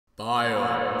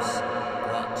Biomes,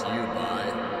 brought to you by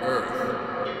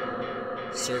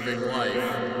Earth, serving life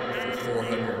for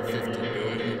 450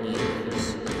 billion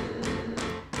years.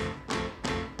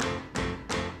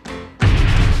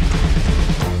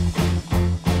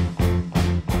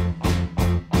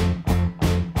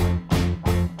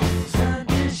 Sun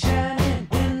is shining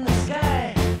in the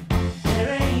sky.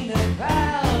 There ain't a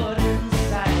cloud in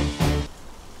sight.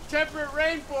 Temperate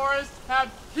rainforests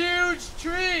have huge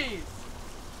trees,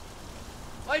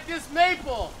 like this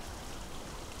maple.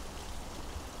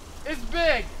 It's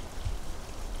big.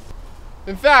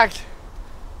 In fact,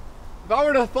 if I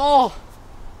were to fall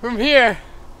from here,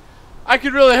 I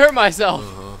could really hurt myself.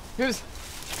 Here's-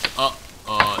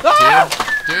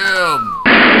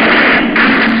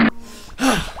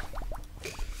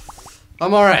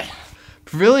 I'm alright.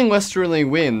 Prevailing westerly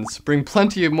winds bring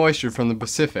plenty of moisture from the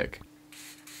Pacific.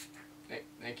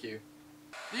 Thank you.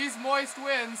 These moist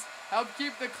winds help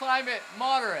keep the climate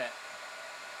moderate.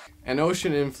 An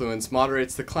ocean influence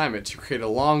moderates the climate to create a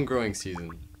long growing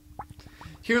season.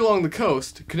 Here along the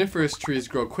coast, coniferous trees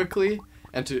grow quickly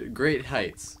and to great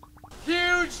heights.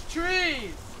 Huge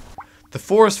trees! The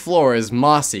forest floor is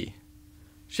mossy.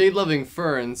 Shade-loving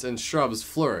ferns and shrubs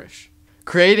flourish,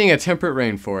 creating a temperate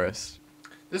rainforest.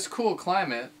 This cool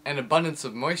climate and abundance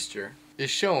of moisture is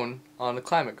shown on the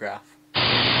climate graph.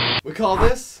 We call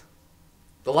this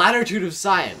the latitude of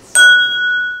science.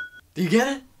 Do you get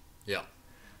it? Yeah.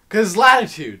 Because it's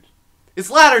latitude. It's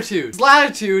latitude. It's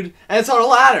latitude and it's on a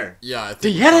ladder. Yeah, I Do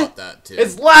think you get it? that too.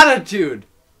 It's latitude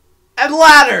and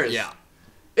ladders. Yeah.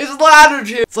 It's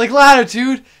latitude. It's like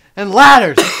latitude and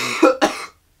ladders.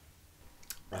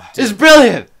 It's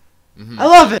brilliant. I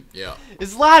love it. Yeah.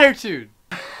 It's latitude.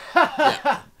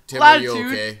 Yeah. Tim, are Latitude you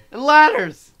okay? and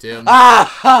ladders. Tim? Ah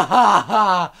ha ha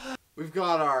ha. We've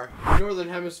got our northern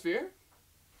hemisphere,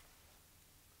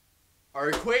 our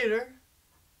equator,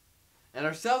 and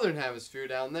our southern hemisphere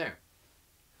down there.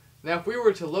 Now if we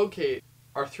were to locate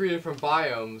our three different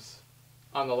biomes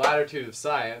on the latitude of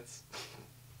science,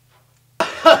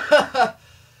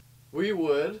 we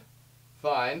would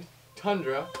find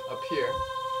tundra up here,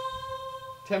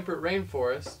 temperate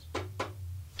rainforest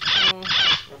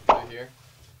roughly here,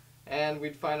 and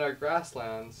we'd find our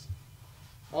grasslands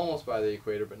almost by the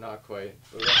equator but not quite,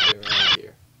 but roughly around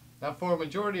here. Now for a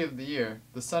majority of the year,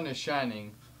 the sun is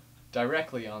shining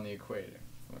directly on the equator.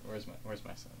 Where's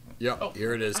my sun? Yep, Oh.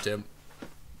 here it is, Tim.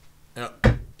 Yep,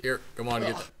 here, come on,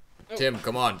 get that. Tim,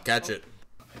 come on, catch it.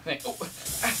 Thanks. Oh.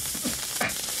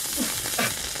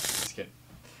 Just kidding.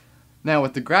 Now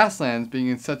with the grasslands being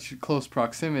in such close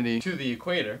proximity to the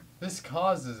equator, this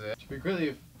causes it to be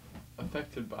greatly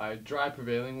affected by dry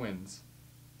prevailing winds.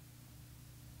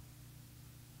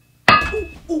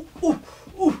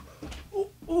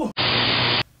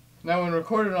 Now when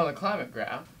recorded on the climate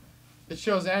graph, it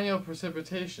shows annual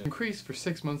precipitation increase for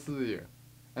 6 months of the year,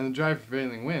 and the dry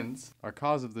prevailing winds are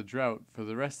cause of the drought for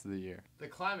the rest of the year. The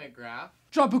climate graph,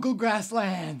 tropical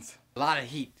grasslands, a lot of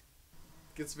heat,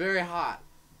 gets very hot,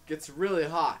 gets really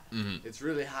hot, it's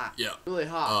really hot, Yeah. really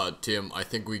hot, Tim, I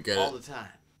think we get all it. the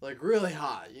time, like really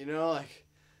hot, you know, like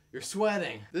you're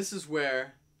sweating. This is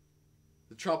where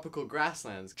the tropical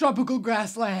grasslands,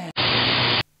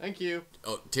 thank you.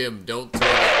 Oh, Tim, don't throw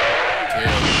it. Tim.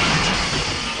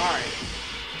 Sorry.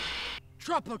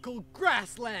 Tropical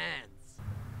grasslands.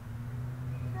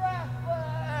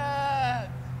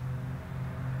 Grasslands!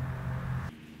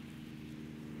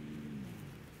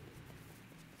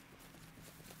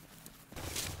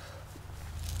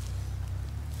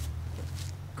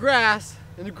 Grass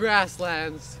in the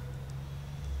grasslands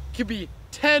can be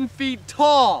 10 feet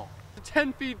tall.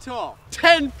 10 feet tall.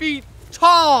 10 feet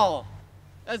tall!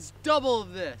 That's double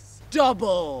of this.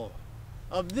 Double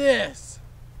of this.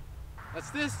 That's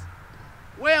this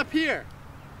way up here.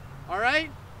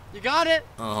 Alright? You got it?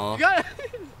 Uh-huh. You got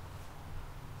it?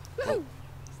 Oh.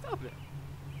 Stop it.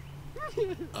 Stop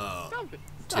it.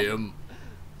 Stop. Tim,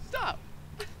 Stop.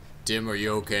 Tim, are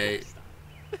you okay?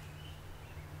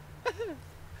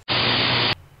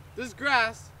 This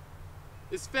grass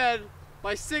is fed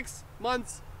by 6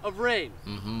 months of rain.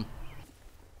 Mm-hmm.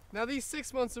 Now these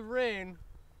 6 months of rain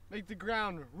make the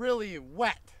ground really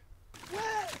wet.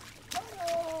 Wet!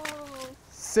 Oh.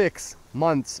 6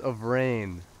 months of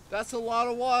rain. That's a lot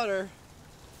of water.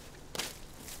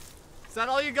 Is that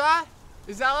all you got?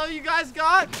 Is that all you guys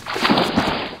got?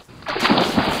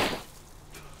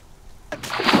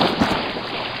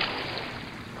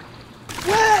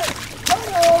 Wet!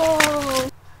 Oh.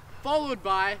 Followed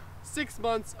by 6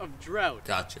 months of drought.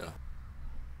 Gotcha.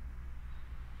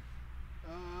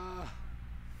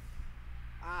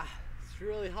 It's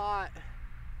really hot.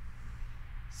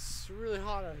 It's really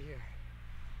hot out here.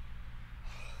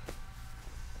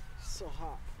 So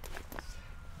hot.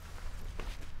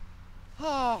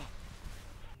 Ah,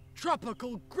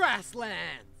 tropical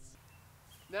grasslands.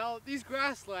 Now, these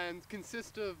grasslands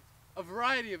consist of a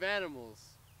variety of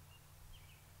animals.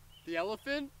 The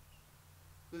elephant,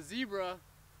 the zebra,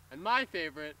 and my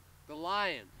favorite, the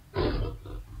lion.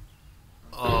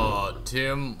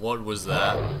 Tim, what was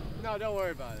that? No, don't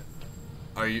worry about it.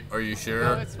 Are you sure?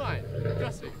 No, it's fine.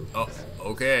 Trust me. Oh,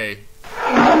 okay.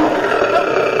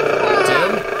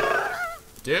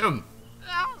 Tim?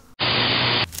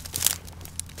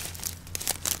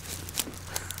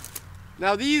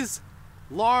 Now, these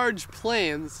large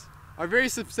plains are very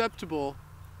susceptible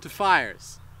to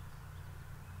fires.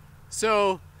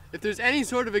 So, if there's any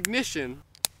sort of ignition,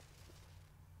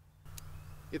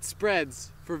 it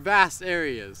spreads for vast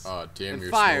areas. Tim, and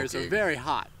you're fires smoking. are very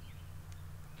hot.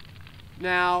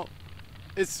 Now,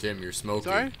 it's... Tim, you're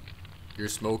smoking. Sorry? You're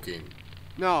smoking.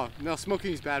 No,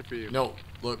 smoking is bad for you. No,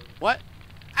 look. What?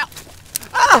 Ow!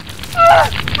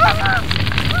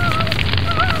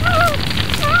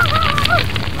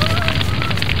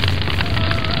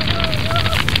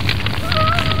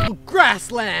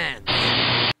 Grasslands.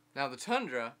 Now, the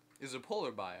tundra is a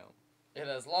polar biome. It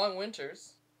has long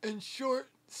winters And short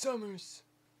summers.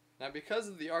 Now, because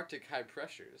of the Arctic high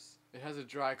pressures, it has a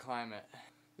dry climate.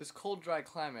 This cold, dry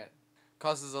climate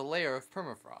causes a layer of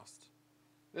permafrost.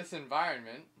 This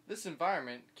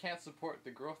environment can't support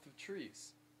the growth of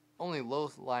trees. Only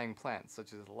low-lying plants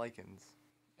such as lichens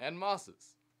and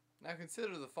mosses. Now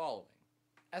consider the following.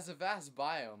 As a vast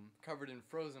biome covered in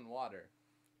frozen water,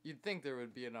 you'd think there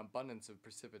would be an abundance of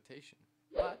precipitation.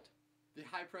 But the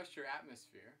high-pressure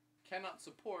atmosphere cannot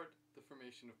support the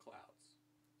formation of clouds,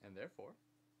 and therefore,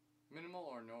 minimal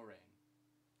or no rain.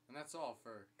 And that's all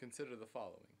for consider the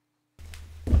following.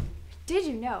 Did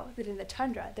you know that in the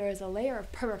tundra there is a layer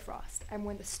of permafrost, and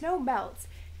when the snow melts,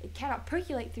 it cannot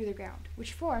percolate through the ground,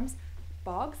 which forms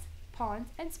bogs,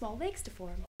 ponds, and small lakes to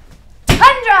form?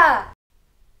 Tundra!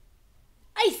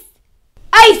 Ice!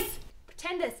 Ice!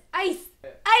 Pretend it's ice!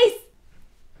 Ice!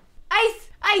 Ice!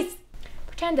 Ice!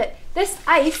 Pretend that this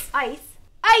ice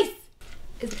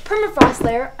is the permafrost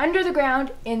layer under the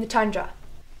ground in the tundra.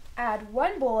 Add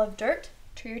 1 bowl of dirt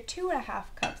to your 2.5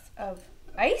 cups of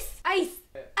ice. Ice!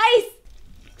 Ice!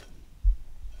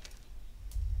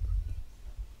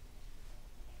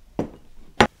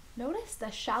 Notice the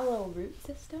shallow root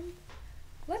system?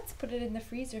 Let's put it in the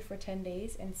freezer for 10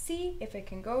 days and see if it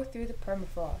can go through the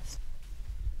permafrost.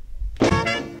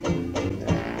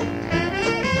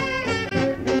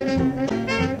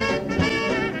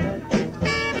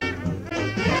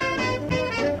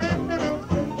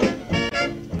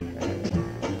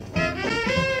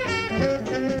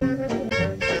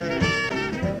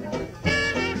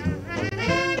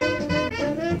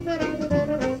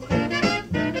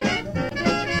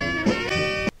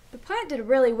 Did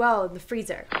really well in the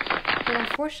freezer, but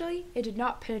unfortunately it did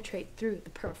not penetrate through the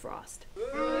permafrost.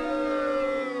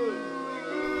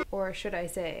 Or should I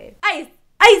say, ice!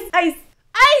 Ice! Ice!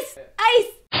 Ice!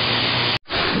 Ice!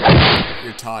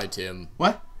 You're tied, Tim.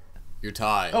 What? You're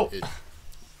tied. Oh.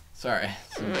 Sorry.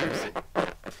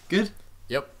 Good?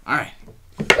 Yep. Alright.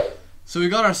 So we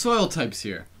got our soil types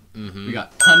here. Mm-hmm. We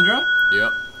got tundra,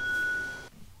 Yep.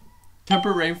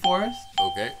 temperate rainforest,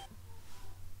 Okay.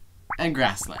 and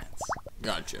grasslands.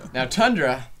 Gotcha. Now,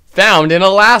 tundra, found in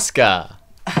Alaska.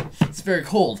 It's very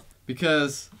cold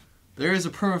because there is a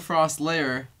permafrost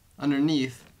layer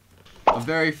underneath a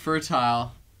very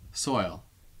fertile soil.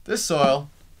 This soil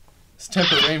is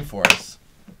temperate rainforest.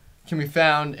 It can be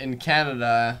found in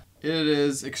Canada. It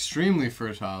is extremely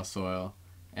fertile soil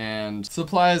and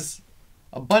supplies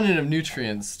abundant of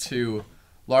nutrients to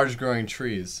large growing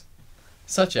trees,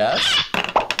 such as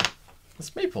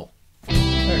this maple.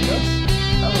 There it goes.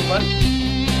 Hello, buddy.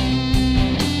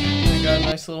 We got a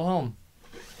nice little home.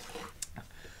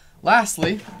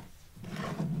 Lastly,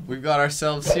 we've got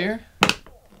ourselves here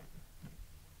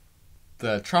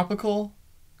the tropical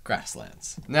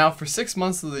grasslands. Now, for 6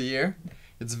 months of the year,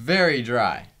 it's very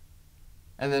dry.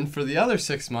 And then for the other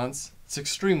 6 months, it's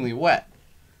extremely wet.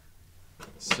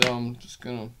 So I'm just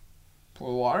gonna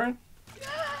pour water in.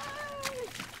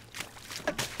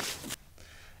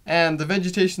 And the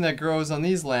vegetation that grows on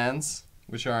these lands,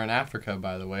 which are in Africa,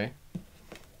 by the way,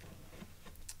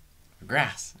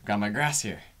 grass. I've got my grass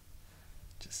here.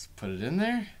 Just put it in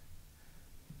there.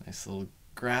 Nice little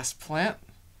grass plant.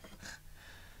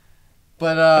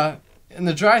 But in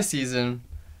the dry season,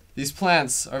 these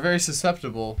plants are very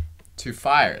susceptible to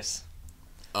fires.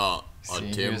 Tim,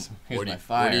 here's what my are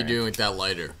fire. you doing with that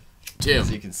lighter? Tim,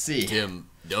 As you can see, Tim,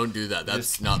 don't do that.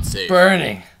 That's not safe.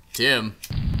 burning. Tim.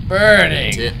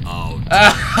 Burning. Oh.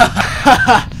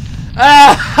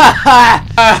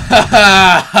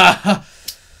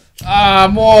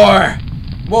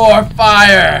 More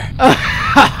fire.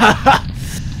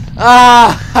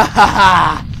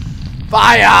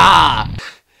 Fire.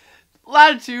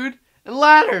 Latitude and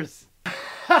ladders.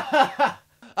 Now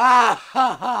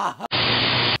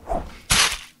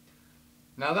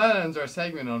that ends our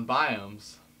segment on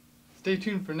biomes. Stay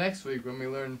tuned for next week when we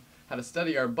learn how to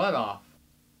study our butt off.